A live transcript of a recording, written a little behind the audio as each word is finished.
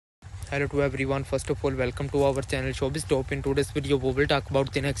Hello to everyone. First of all, welcome to our channel Showbiz Top. In today's video, we will talk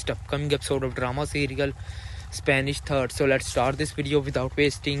about the next upcoming episode of drama serial Spanish Third. So let's start this video without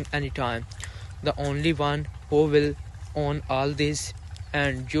wasting any time. The only one who will own all this,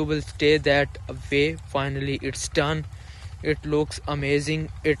 and you will stay that way. Finally, it's done. It looks amazing.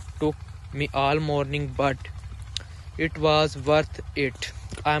 It took me all morning, but it was worth it.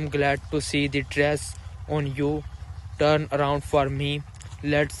 I'm glad to see the dress on you. Turn around for me.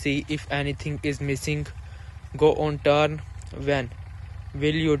 Let's see if anything is missing. Go on, turn. When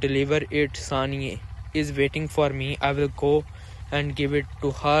will you deliver it? Sani is waiting for me. I will go and give it to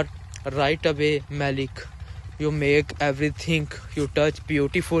her right away. Malik, you make everything you touch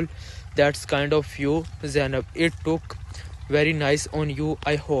beautiful. That's kind of you, Zainab. It took very nice on you.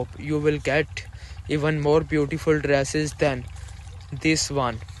 I hope you will get even more beautiful dresses than this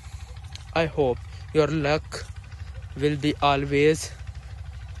one. I hope your luck will be always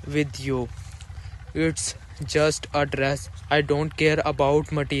with you. It's just a dress. I don't care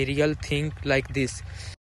about material things like this.